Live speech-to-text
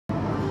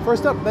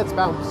First up, let's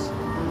bounce.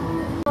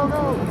 Oh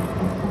no!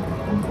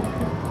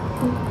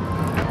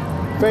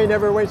 Faye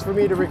never waits for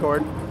me to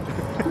record.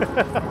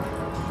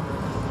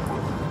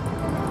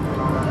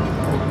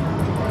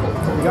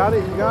 You got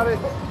it, you got it.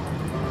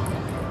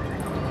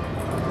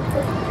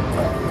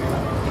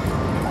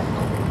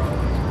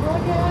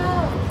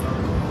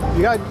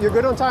 You're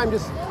good on time,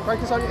 just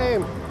practice on your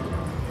aim.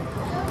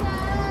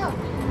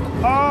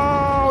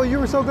 Oh, you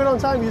were so good on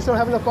time, you just don't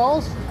have enough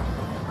balls?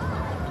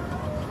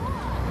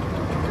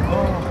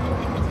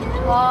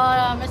 Oh,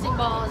 I'm missing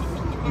balls.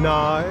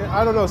 Nah,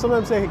 I don't know.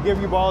 Sometimes they give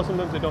you balls,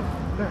 sometimes they don't.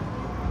 There.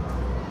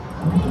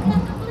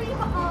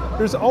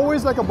 There's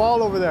always like a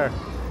ball over there.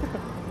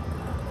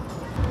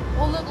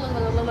 Oh, look.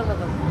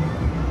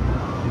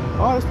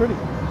 Oh, that's pretty.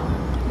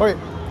 Okay,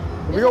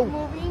 here we go. Is it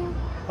moving?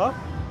 Huh?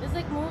 It's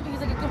like moving.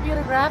 It's like a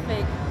computer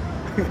graphic.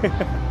 There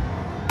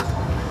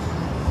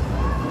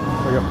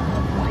we go.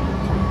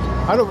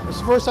 I don't know. It's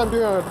the first time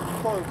doing it on a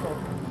phone, so.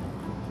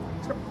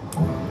 Let's go.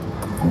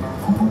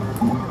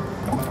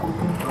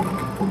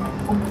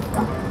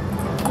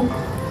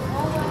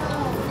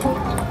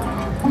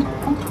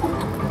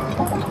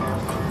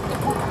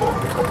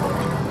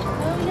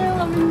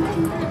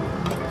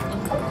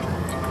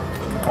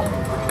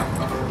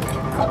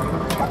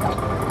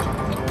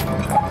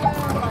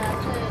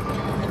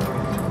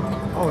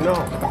 Oh no.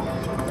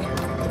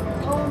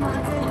 Oh my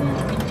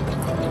goodness.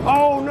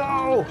 Oh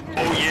no!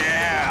 Oh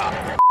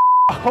yeah!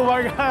 Oh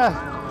my god!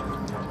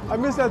 I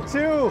missed that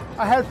too!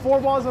 I had 4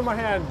 balls in my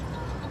hand.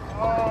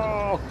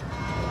 Oh!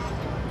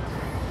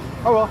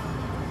 Oh well.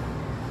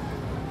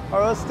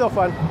 Alright, that's still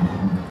fun.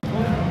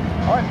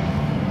 Alright.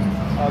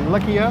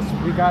 Lucky us,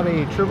 we got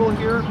a triple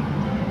here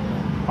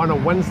on a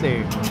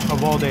Wednesday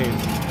of all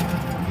days.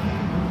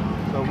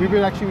 So we've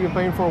actually been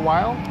playing for a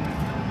while.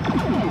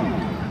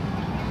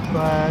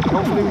 But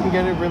hopefully we can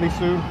get it really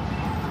soon.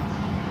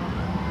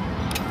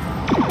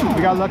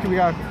 We got lucky, we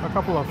got a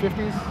couple of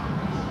 50s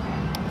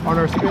on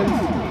our spins.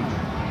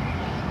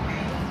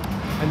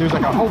 And there's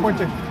like a whole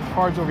bunch of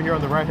cards over here on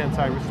the right hand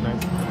side, which is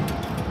nice.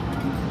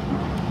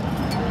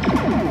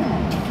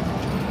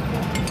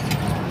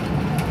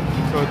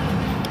 So it's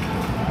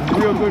a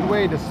real good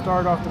way to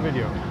start off the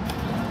video.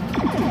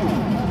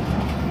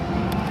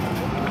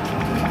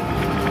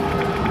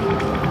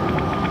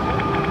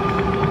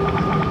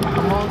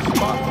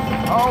 Spot.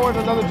 Oh, and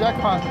another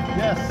jackpot.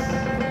 Yes.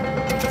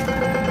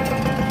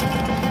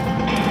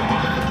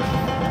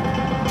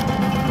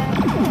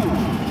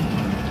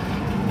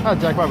 Not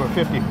jackpot, but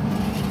 50.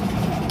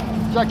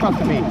 Jackpot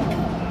to me.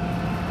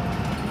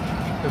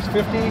 There's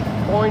 50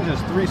 coins,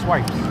 there's 3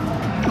 swipes.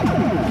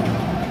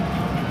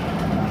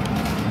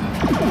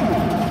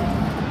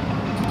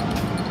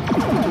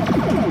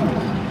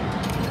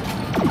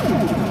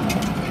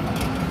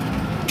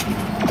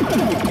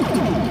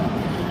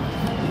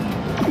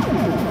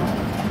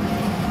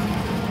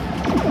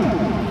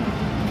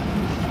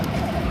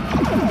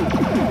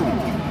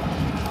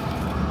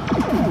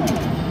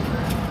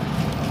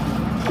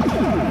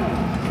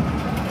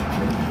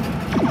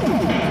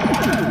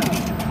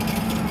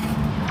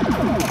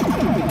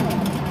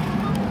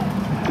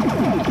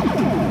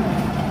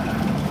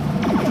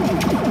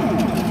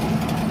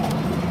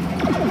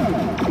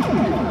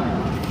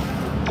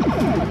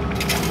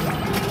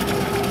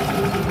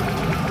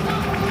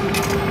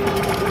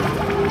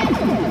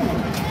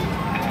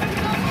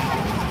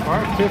 All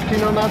right,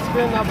 15 on that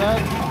spin, not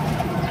bad.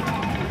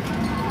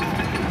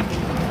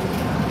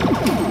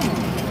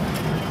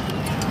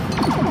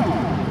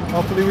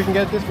 Hopefully we can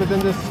get this within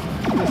this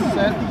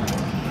set.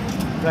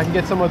 And I can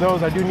get some of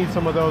those. I do need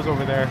some of those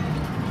over there.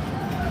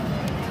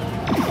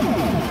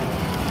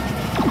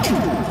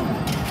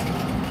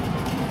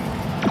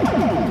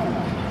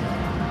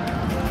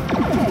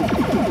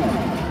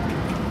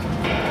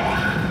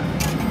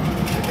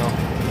 There you go.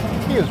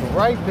 He is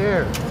right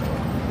there.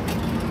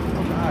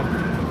 Oh God.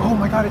 Oh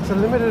my God, it's a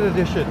limited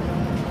edition.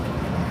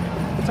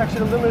 It's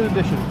actually a limited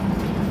edition.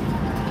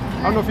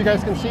 I don't know if you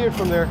guys can see it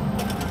from there,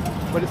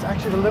 but it's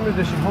actually a limited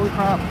edition. Holy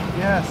crap,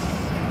 yes.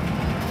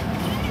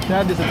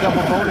 That is a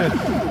double bonus.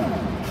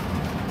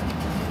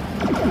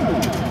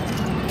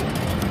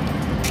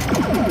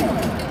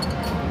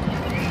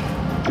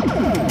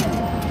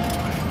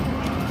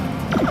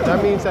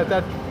 That means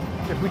that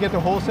if we get the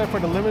whole set for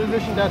the limited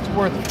edition, that's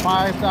worth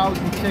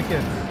 5,000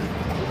 tickets.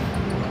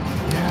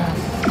 Yes.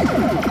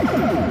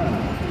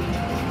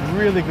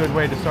 Really good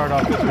way to start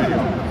off this video.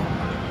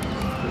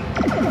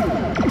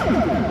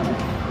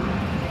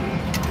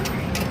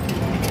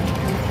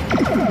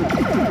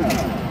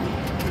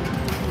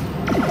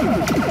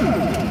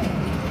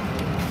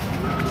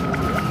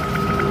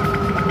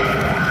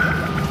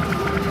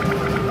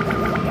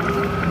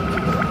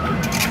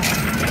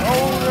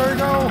 Oh, there we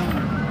go.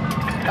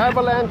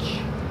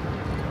 Avalanche.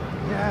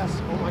 Yes.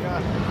 Oh my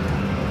God.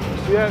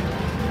 See that?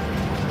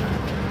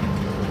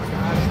 Oh my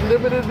God, it's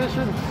limited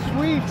edition.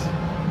 Sweet.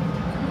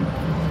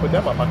 Put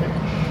that in my pocket.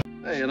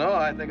 Hey, you know,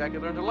 I think I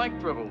could learn to like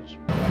triples.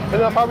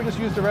 And I'll probably just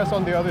use the rest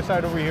on the other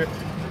side over here.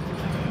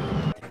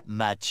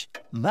 Much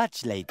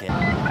later.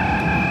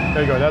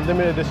 There you go. That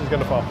limited edition is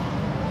gonna fall.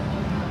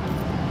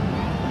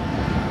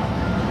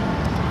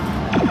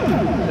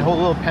 The whole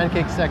little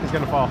pancake stack is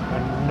gonna fall.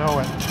 I know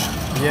it.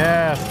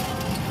 Yes.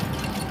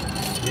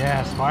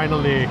 Yes,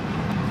 finally.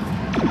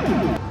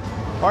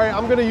 All right,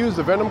 I'm gonna use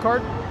the Venom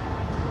card.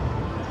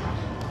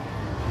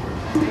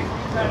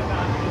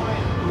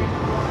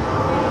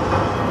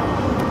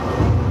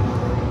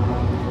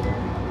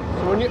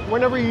 So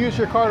whenever you use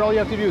your card, all you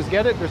have to do is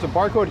get it. There's a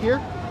barcode here.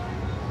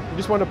 You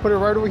just want to put it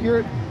right over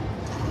here,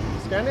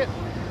 scan it,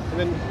 and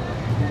then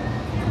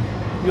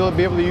you'll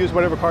be able to use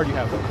whatever card you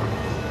have.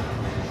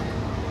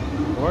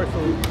 All right, so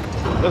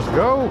let's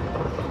go.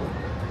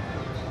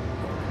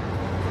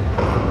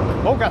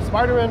 Oh, got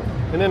Spider-Man,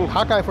 and then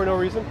Hawkeye for no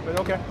reason, but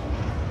okay.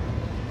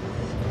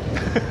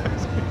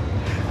 Let's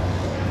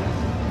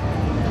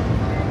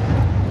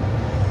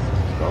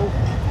go.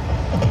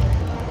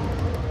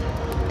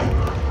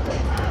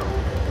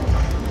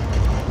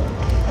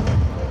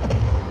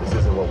 This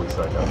isn't what we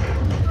signed up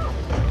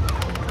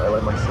for. I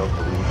let myself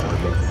believe we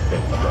would make this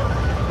thing strong.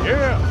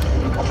 Yeah.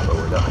 But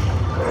we're not.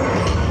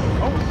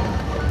 Oh.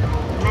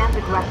 Man's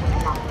aggression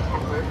cannot be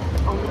tempered,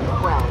 only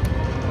quelled.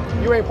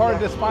 You ain't part of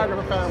this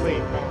Spider-Man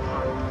family.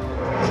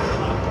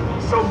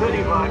 So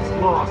many lives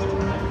lost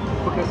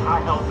because I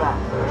held back.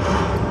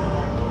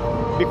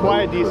 Be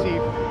quiet, DC.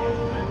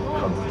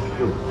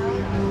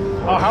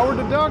 Oh, Howard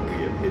the Duck?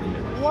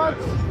 What?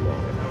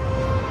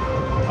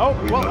 Oh,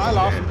 well, I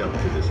lost. Stand up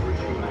to this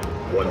regime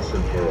once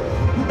and for all.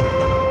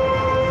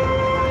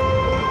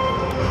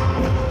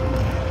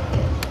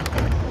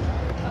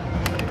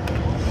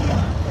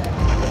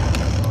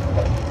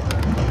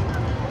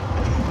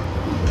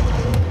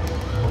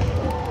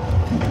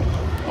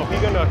 Oh, he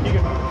gonna.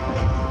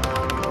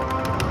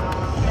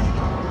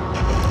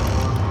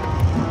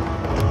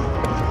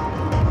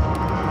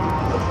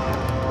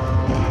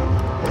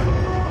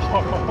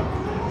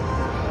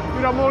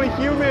 Dude, I'm only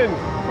human.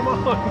 Come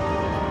on.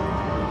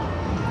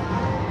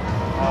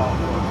 Oh,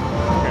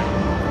 okay.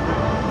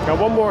 Got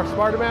one more.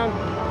 Spider-Man.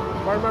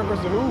 Spider-Man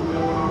versus who?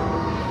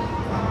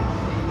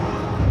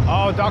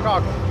 Oh, Doc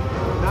Ock.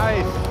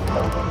 Nice.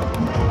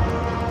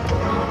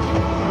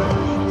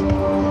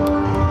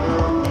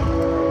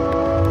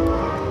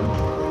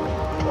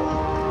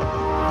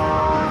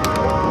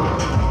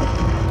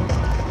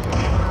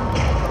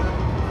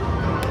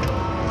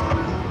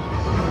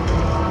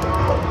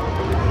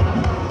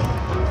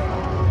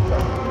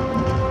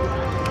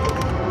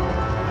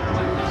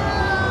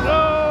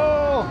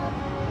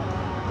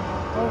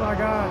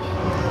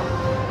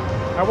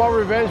 I want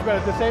revenge, but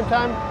at the same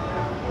time,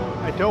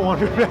 I don't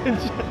want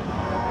revenge.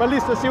 But at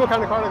least let's see what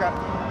kind of card I got.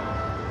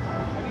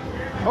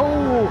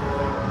 Oh,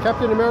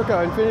 Captain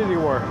America Infinity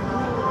War.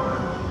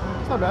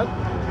 It's not bad.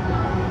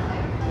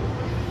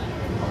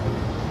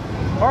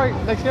 All right,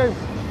 next game.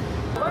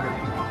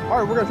 All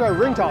right, we're gonna try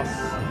ring toss.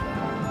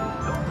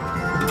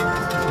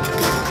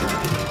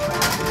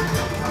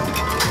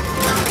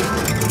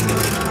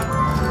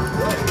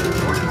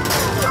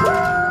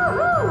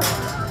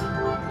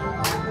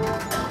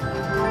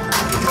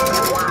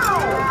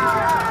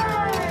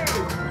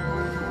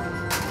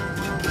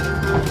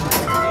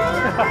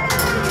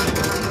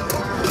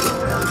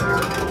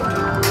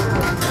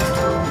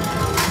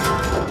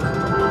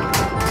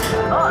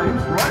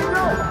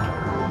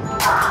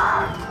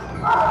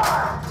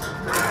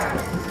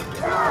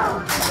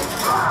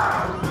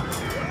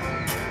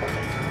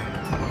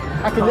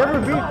 I can never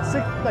beat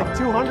like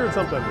 200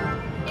 something.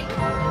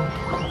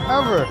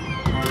 Ever.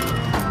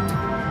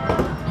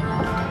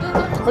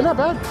 But not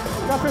bad.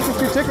 Got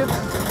 52 tickets.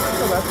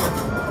 Not bad.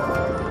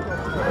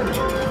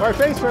 All right,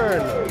 face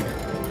turn.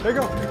 There you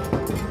go.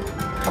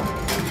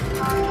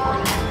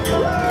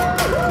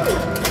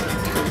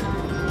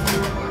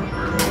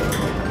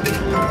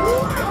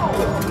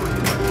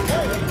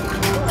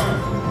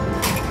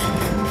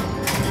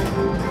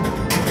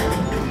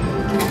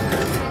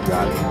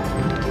 Got it.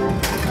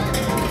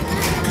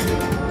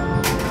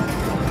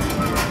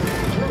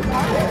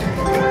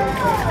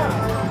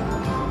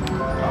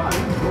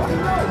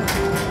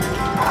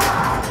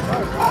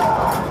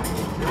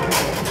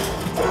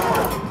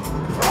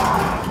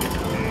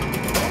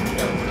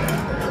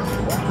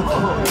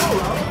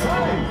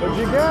 What'd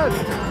you get?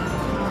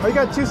 Oh, you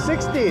got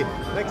 260.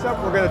 Next up,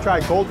 we're gonna try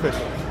goldfish.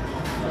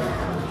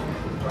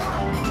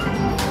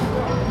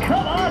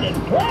 Come on and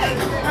play!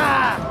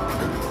 Ah!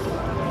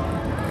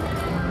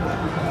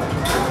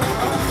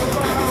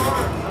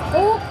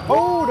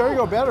 Oh, there you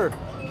go, better.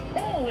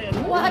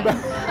 What?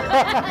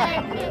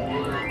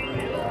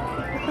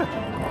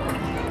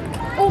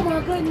 Oh my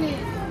goodness.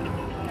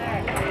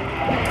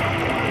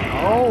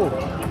 Oh.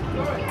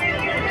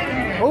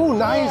 Oh,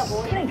 nice.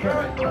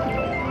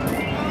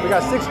 We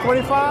got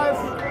 625.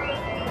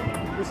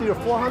 We see the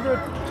 400.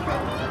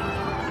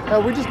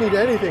 Hell, we just need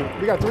anything.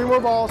 We got 3 more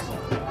balls.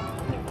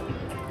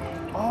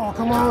 Oh,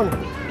 come on.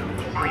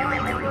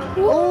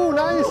 Oh,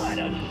 nice.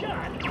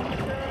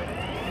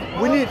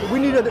 We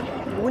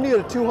need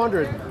a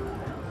 200.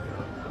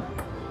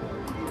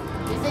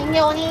 It's in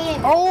your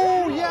hand.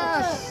 Oh,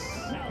 yes.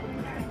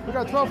 We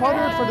got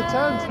 1200 for the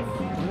 10th.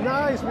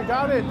 Nice, we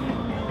got it.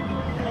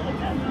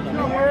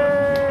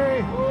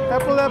 Yay.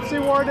 Epilepsy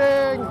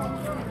warning.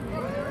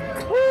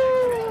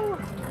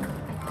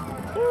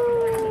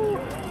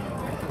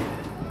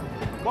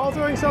 Ball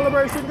throwing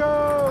celebration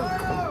goes!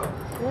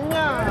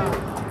 Yeah,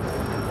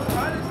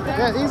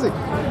 yeah, easy.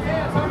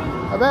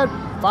 I bet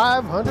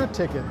 500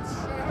 tickets.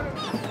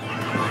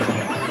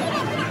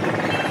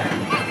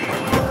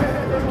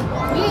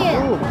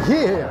 Yeah. Ooh,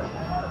 yeah.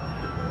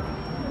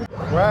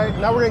 Right,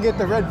 now we're gonna get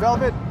the red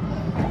velvet,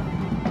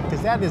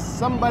 because that is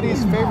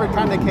somebody's favorite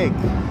kind of cake.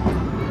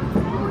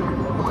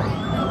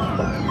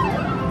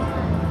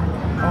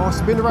 Oh,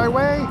 spin the right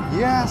way.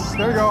 Yes,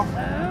 there you go.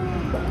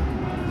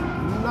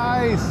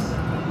 Nice.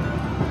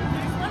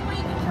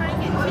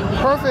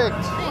 Perfect.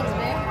 Thanks,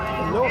 babe.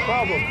 No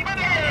problem.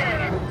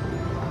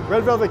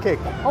 Red velvet cake.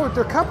 Oh,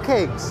 they're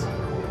cupcakes.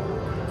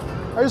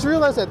 I just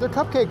realized that they're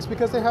cupcakes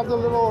because they have the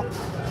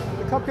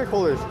cupcake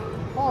holders.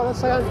 Oh,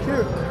 that's so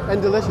cute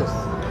and delicious.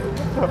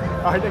 All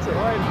right, next one.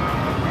 All right.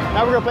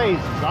 Now we're gonna play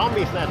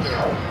Zombie Snatcher.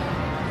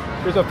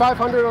 There's a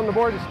 500 on the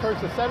board. It's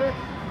towards the center.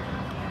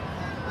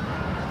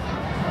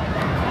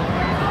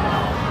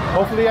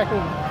 Hopefully I can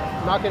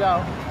knock it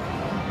out.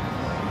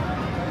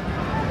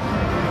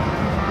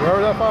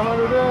 Wherever that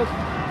 500 is.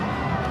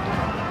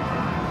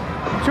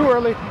 Too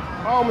early.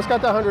 Oh, almost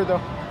got that 100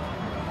 though.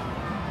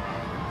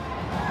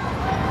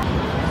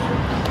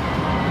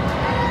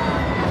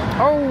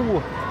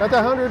 Oh, got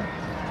that 100.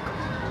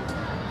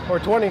 Or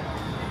 20.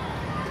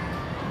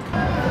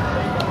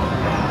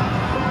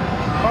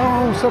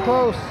 Oh, so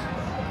close.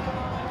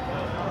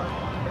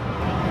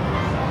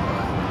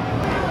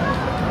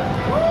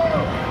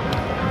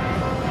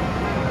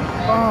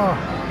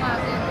 Oh.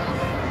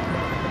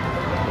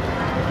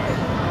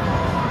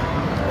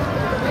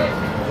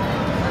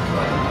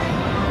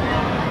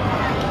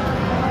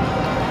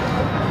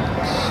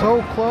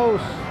 So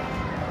close.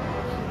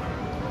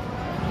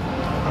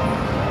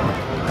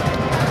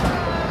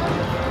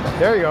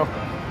 There you go.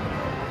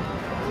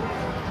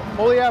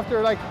 Only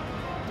after like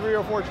 3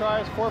 or 4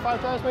 tries, 4 or 5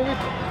 tries maybe.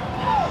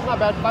 Not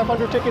bad,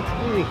 500 tickets,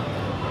 easy.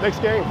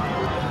 Next game.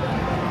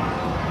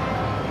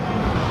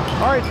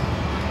 All right,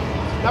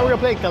 now we're gonna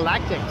play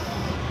Galactics.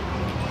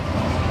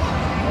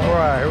 All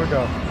right, here we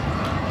go.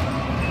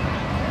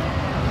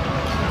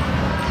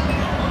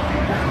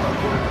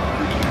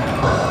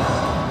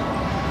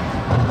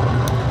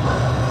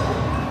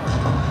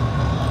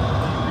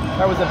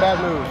 That was a bad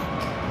move.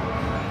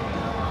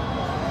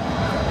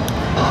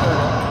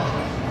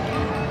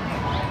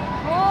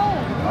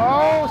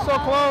 Oh, so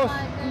close.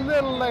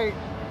 Little late.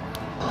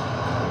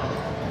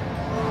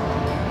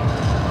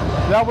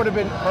 That would have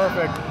been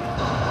perfect.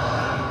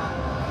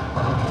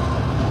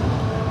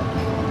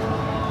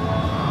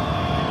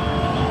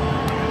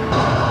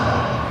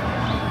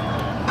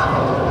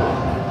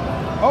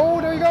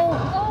 Oh, there you go.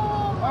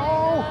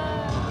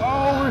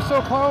 Oh, we're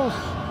so close.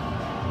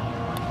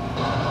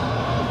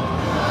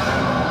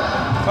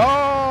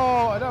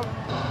 Oh,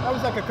 that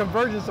was like a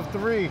convergence of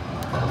 3.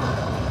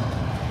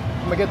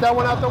 I'm gonna get that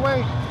one out the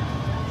way.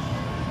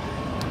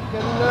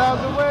 Getting it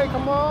out the way,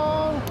 come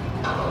on.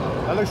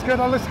 That looks good,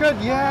 that looks good,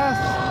 yes.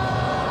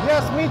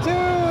 Yes, me too.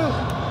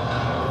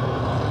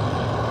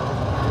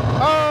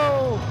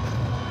 Oh,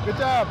 good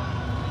job.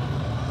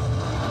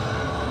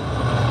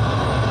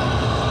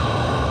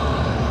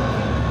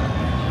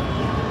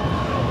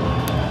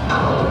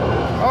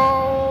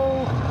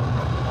 Oh,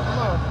 come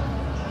on.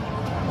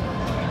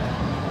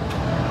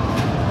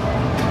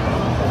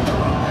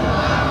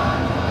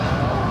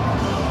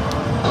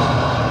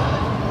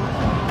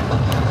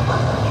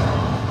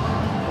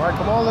 All right,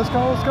 come on, let's go,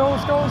 let's go,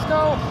 let's go, let's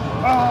go.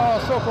 Oh,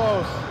 so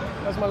close.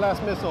 That's my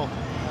last missile.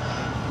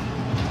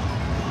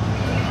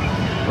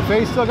 The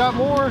face still got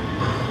more.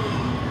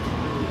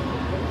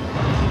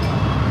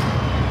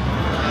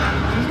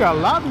 He's got a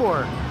lot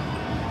more.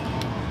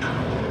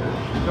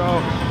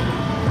 Go.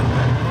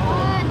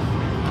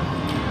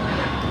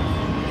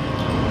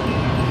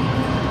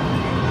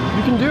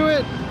 You can do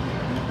it.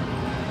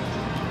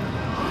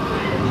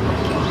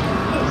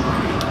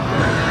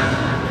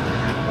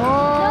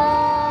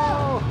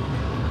 Oh!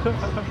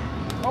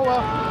 Oh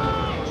well.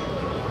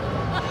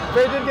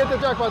 They did get the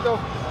jackpot though.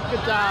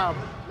 Good job.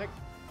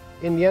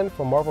 In the end,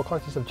 for Marvel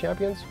Contest of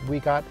Champions, we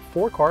got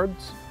 4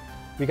 cards.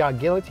 We got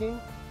Guillotine,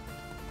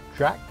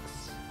 Drax,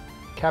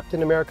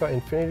 Captain America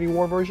Infinity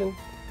War version,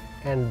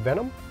 and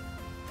Venom.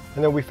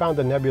 And then we found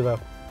the Nebula.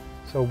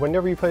 So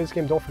whenever you play this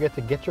game, don't forget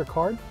to get your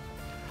card.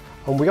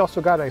 We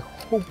also got a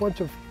whole bunch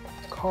of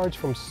cards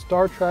from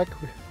Star Trek,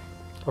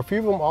 a few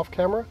of them off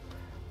camera.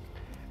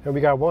 And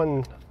we got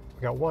 1,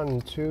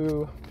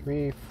 2,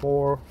 3,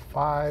 4,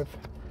 5,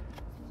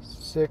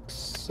 6,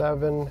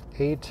 7,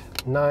 8,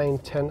 9,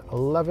 10,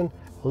 11.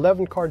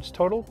 11 cards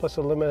total, plus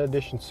a limited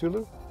edition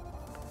Sulu.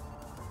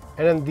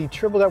 And then the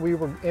triple that we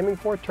were aiming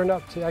for turned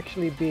out to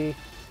actually be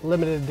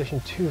limited edition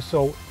too.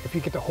 So if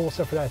you get the whole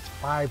set for that, it's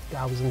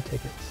 5,000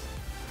 tickets.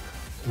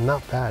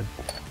 Not bad.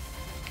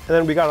 And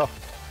then we got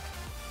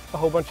a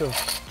whole bunch of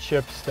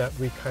chips that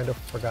we kind of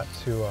forgot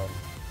to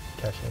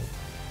cash in.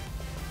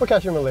 We'll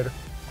cash them in later.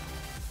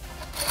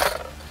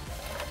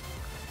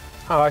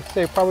 I'd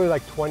say probably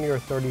like 20 or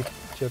 30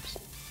 chips.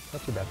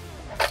 Not too bad.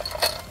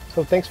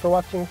 So thanks for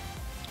watching.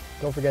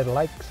 Don't forget to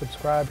like,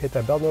 subscribe, hit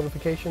that bell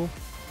notification.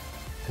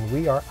 and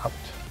we are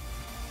out.